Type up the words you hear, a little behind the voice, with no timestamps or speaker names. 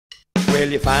Well,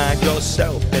 you find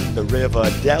yourself in the river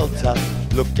delta,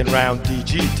 looking round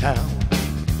DG town,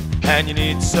 and you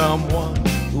need someone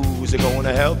who's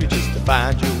gonna help you just to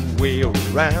find your way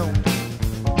around.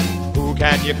 Who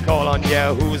can you call on?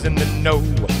 Yeah, who's in the know?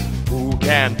 Who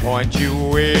can point you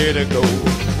where to go?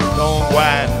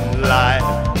 Dongguan Live,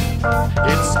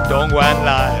 it's Dongguan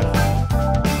Live,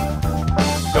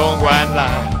 Dongguan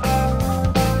Live.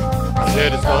 I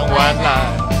said it's Dongguan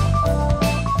Live.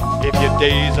 If your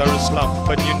days are a slump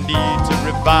and you need to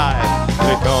revive,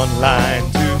 click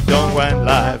online to Dongguan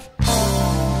Live.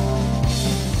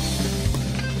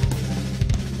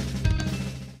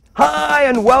 Hi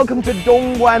and welcome to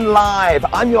Dongguan Live.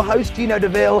 I'm your host Gino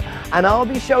DeVille and I'll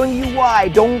be showing you why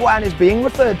Dongguan is being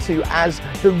referred to as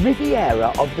the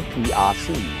Riviera of the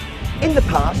PRC. In the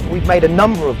past, we've made a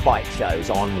number of bike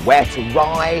shows on where to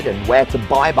ride and where to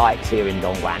buy bikes here in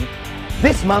Dongguan.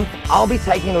 This month, I'll be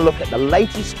taking a look at the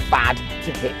latest fad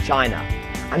to hit China,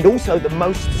 and also the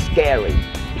most scary,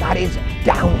 that is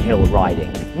downhill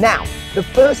riding. Now, the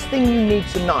first thing you need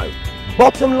to know,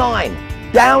 bottom line,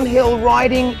 downhill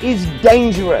riding is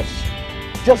dangerous.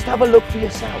 Just have a look for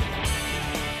yourself.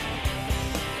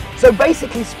 So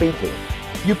basically speaking,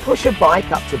 you push a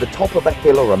bike up to the top of a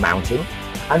hill or a mountain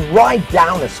and ride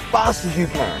down as fast as you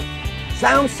can.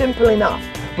 Sounds simple enough.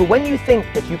 But when you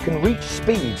think that you can reach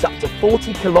speeds up to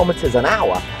 40 kilometers an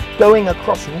hour going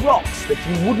across rocks that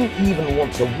you wouldn't even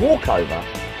want to walk over,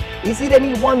 is it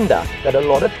any wonder that a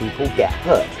lot of people get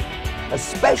hurt,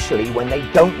 especially when they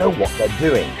don't know what they're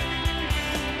doing?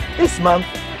 This month,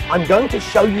 I'm going to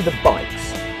show you the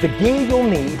bikes, the gear you'll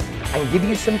need, and give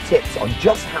you some tips on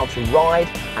just how to ride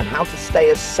and how to stay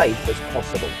as safe as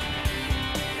possible.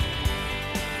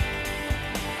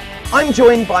 I'm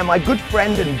joined by my good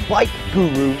friend and bike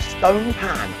guru, Stone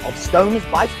Pan of Stone's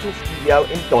Bicycle Studio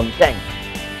in Dongguan.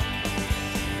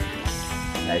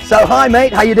 So hi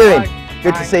mate, how you doing? Hi.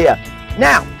 Good to see you.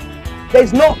 Now,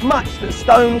 there's not much that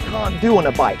Stone can't do on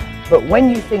a bike, but when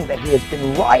you think that he has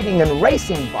been riding and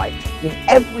racing bikes in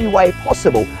every way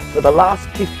possible for the last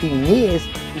 15 years,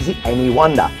 is it any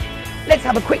wonder? Let's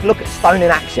have a quick look at Stone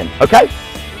in action, okay?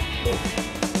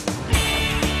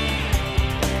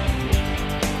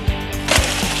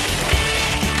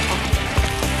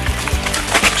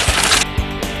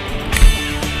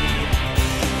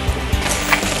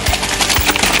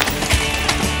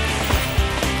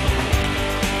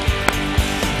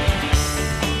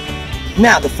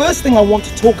 Now, the first thing I want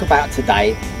to talk about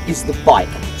today is the bike.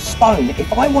 Stone,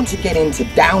 if I want to get into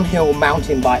downhill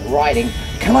mountain bike riding,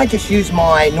 can I just use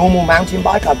my normal mountain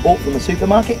bike I bought from a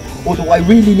supermarket? Or do I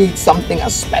really need something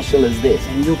as special as this?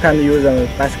 You can use a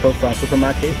bicycle from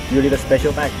supermarket. You need a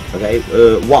special bike. Okay,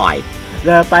 why?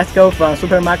 The bicycle from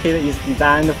supermarket is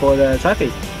designed for the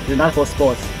traffic. It's not for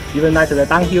sports. Even like the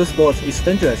downhill sports is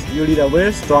dangerous. You need a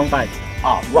very strong bike.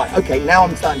 Ah, right, okay, now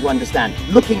I'm starting to understand.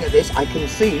 Looking at this, I can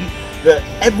see that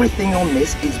everything on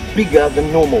this is bigger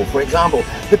than normal. For example,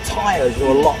 the tyres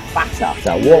are a lot fatter.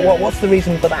 So what's the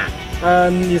reason for that?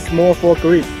 It's more for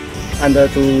grip and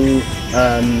to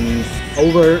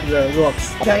over the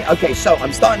rocks. Okay, so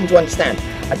I'm starting to understand.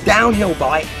 A downhill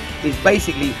bike is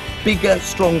basically bigger,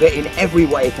 stronger in every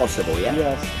way possible, yeah?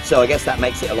 Yes. So I guess that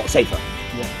makes it a lot safer.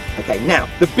 Yeah. Okay, now,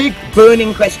 the big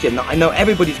burning question that I know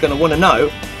everybody's going to want to know,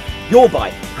 your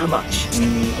bike, how much?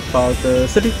 About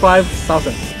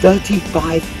 35,000.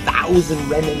 35,000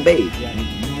 renminbi?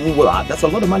 Yeah. Well, that's a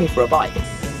lot of money for a bike.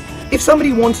 If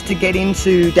somebody wanted to get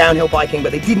into downhill biking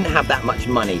but they didn't have that much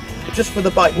money, just for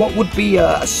the bike, what would be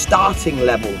a starting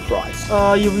level price?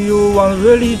 If you want to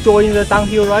really join the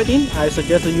downhill riding, I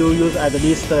suggest you use at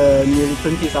least nearly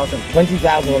 20,000.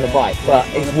 20,000 on the bike, but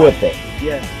it's worth it.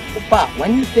 Yeah. But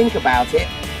when you think about it,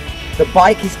 the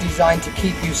bike is designed to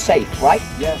keep you safe, right?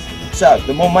 Yes. So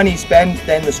the more money you spend,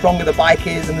 then the stronger the bike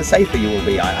is and the safer you will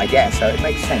be, I guess. So it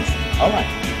makes sense. All right.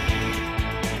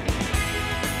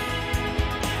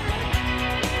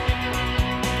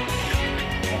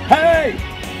 Hey!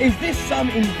 Is this some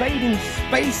invading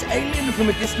space alien from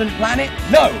a distant planet?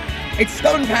 No! It's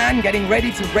Stone Pan getting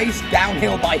ready to race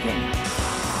downhill biking.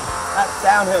 That's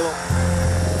downhill.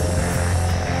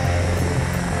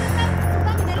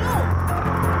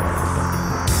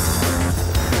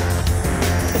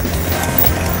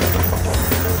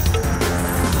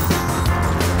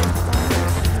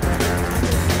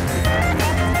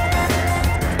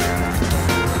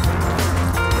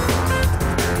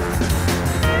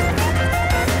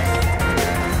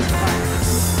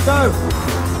 Go!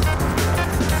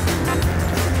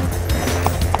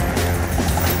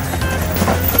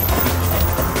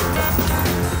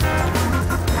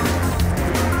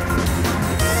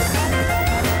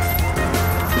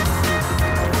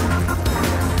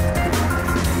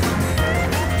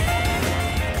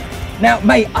 Now,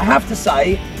 mate, I have to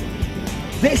say,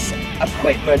 this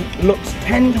equipment looks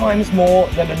 10 times more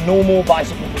than a normal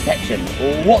bicycle protection.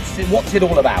 What's it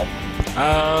all about?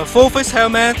 Full face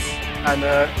helmet and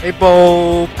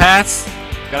elbow pads,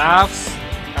 gloves,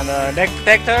 and neck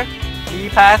protector, knee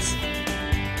pads.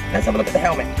 Let's have a look at the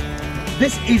helmet.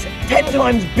 This is 10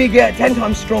 times bigger, 10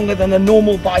 times stronger than a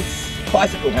normal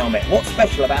bicycle helmet. What's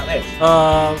special about this?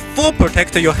 Full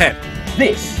protect your head.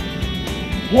 This,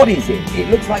 what is it? It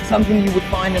looks like something you would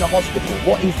find in a hospital.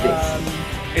 What is this?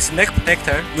 It's neck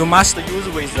protector. You must use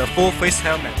with the full face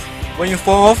helmet. When you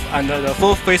fall off under the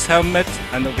full face helmet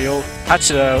and will touch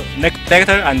the neck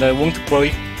protector and won't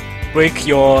break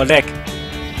your leg.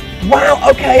 Wow,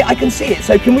 okay, I can see it.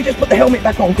 So can we just put the helmet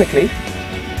back on quickly?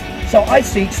 So I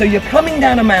see, so you're coming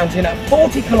down a mountain at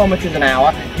 40 kilometers an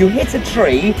hour, you hit a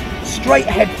tree, straight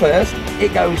head first,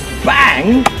 it goes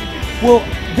bang. Well,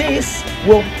 this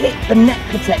will hit the neck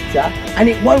protector and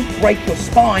it won't break your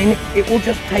spine, it will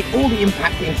just take all the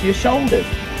impact into your shoulders.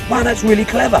 Wow, that's really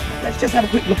clever. Let's just have a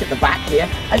quick look at the back here.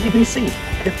 As you can see,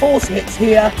 the force hits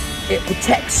here, it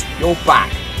protects your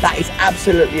back. That is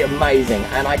absolutely amazing,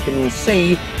 and I can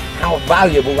see how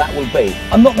valuable that will be.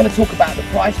 I'm not going to talk about the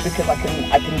price because I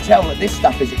can tell that this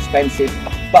stuff is expensive,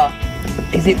 but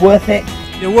is it worth it?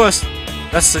 It was.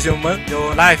 That's your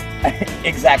life.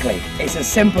 Exactly. It's as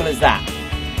simple as that.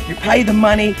 You pay the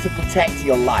money to protect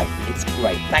your life. It's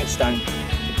great. Thanks, Stone.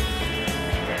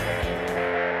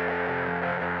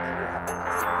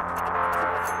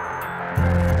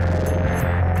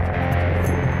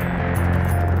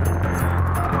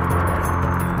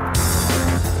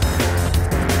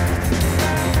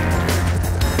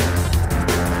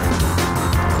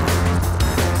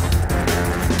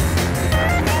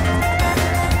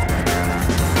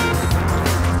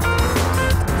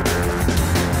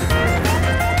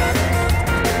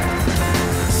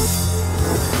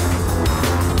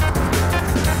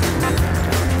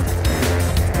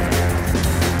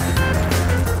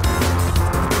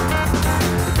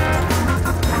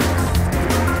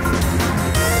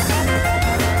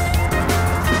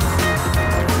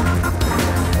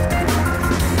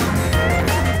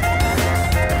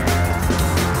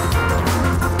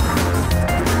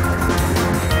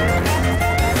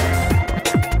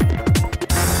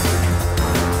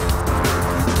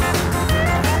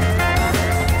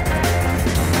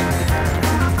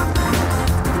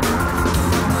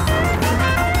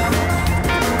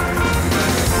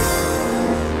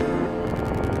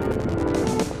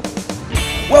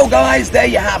 Well guys, there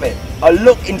you have it, a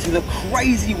look into the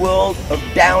crazy world of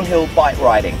downhill bike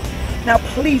riding. Now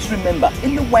please remember,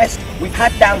 in the West we've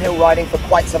had downhill riding for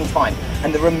quite some time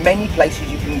and there are many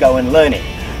places you can go and learn it.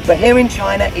 But here in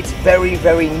China it's very,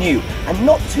 very new and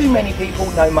not too many people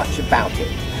know much about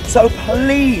it. So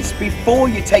please, before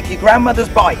you take your grandmother's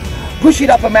bike, push it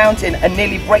up a mountain and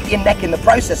nearly break your neck in the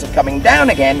process of coming down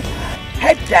again,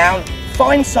 head down,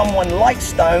 find someone like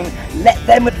Stone, let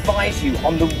them advise you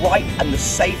on the right and the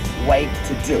safe way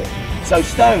to do it. So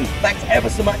Stone, thanks ever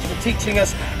so much for teaching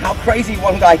us how crazy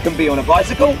one guy can be on a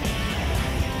bicycle.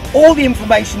 All the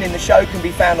information in the show can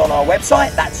be found on our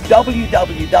website, that's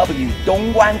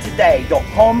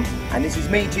www.dongguantoday.com. And this is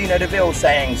me, Gino DeVille,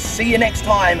 saying see you next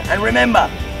time. And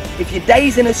remember, if your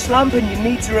day's in a slump and you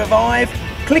need to revive,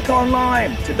 click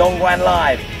online to Dongguan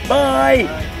Live. Bye!